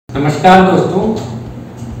नमस्कार दोस्तों,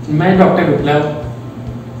 मैं डॉक्टर विप्लव,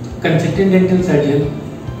 consultant dental surgeon,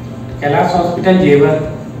 Kailash hospital जेवर।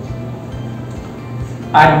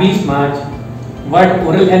 आज 20 मार्च वर्ल्ड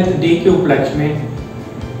ओरल हेल्थ डे के उपलक्ष्य में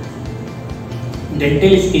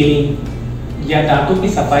डेंटल स्केलिंग या दांतों की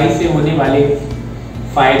सफाई से होने वाले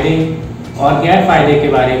फायदे और गैर फायदे के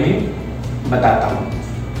बारे में बताता हूँ।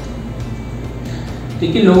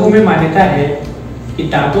 देखिए, लोगों में मान्यता है कि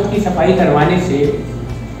दांतों की सफाई करवाने से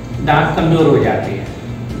दांत कमजोर हो जाते हैं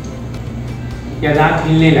या दांत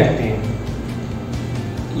हिलने लगते हैं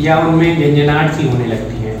या उनमें झंझनाहट सी होने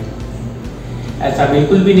लगती है। ऐसा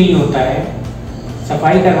बिल्कुल भी नहीं होता है।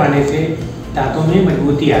 सफाई करवाने से दांतों में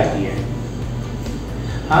मजबूती आती है।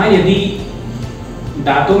 हाँ, यदि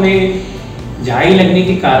दांतों में झाई लगने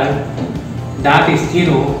के कारण दांत स्थिर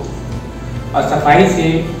हो और सफाई से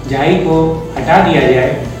झाई को हटा दिया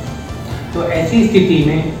जाए तो ऐसी स्थिति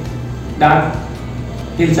में दांत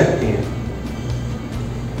हिल सकते हैं,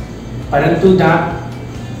 परंतु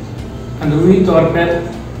दांत अंदरूनी तौर पर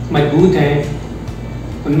मजबूत हैं,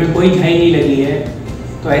 उनमें कोई झाई नहीं लगी है,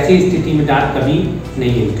 तो ऐसी स्थिति में दांत कभी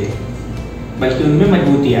नहीं हिलते, बल्कि उनमें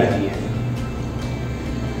मजबूती आती है।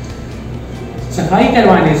 सफाई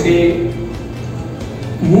करवाने से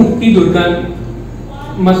मुंह की दुर्गंध,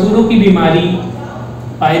 मसूड़ों की बीमारी,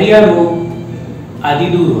 पायरिया रोग आदि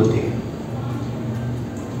दूर होते हैं।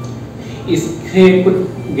 इससे कुछ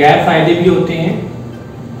गैर फायदे भी होते हैं,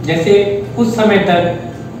 जैसे कुछ समय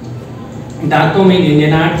तक दांतों में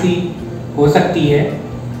झंझनाहट सी हो सकती है,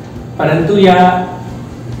 परंतु यह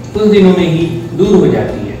कुछ दिनों में ही दूर हो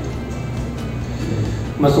जाती है।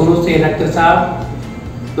 मसूड़ों से रक्तस्राव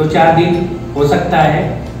 2-4 दिन हो सकता है,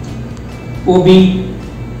 वो भी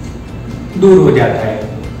दूर हो जाता है।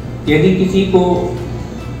 यदि किसी को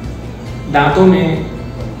दांतों में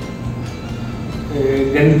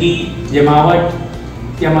गंदगी,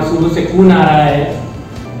 जमावट या मसूड़ों से खून आ रहा है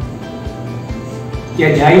या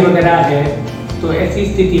झाई वगैरह है, तो ऐसी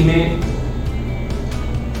स्थिति में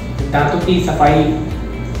दांतों की सफाई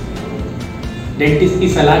डेंटिस्ट की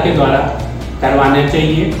सलाह के द्वारा करवाना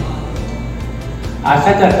चाहिए।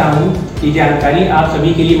 आशा करता हूँ कि जानकारी आप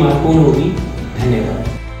सभी के लिए महत्वपूर्ण होगी। धन्यवाद।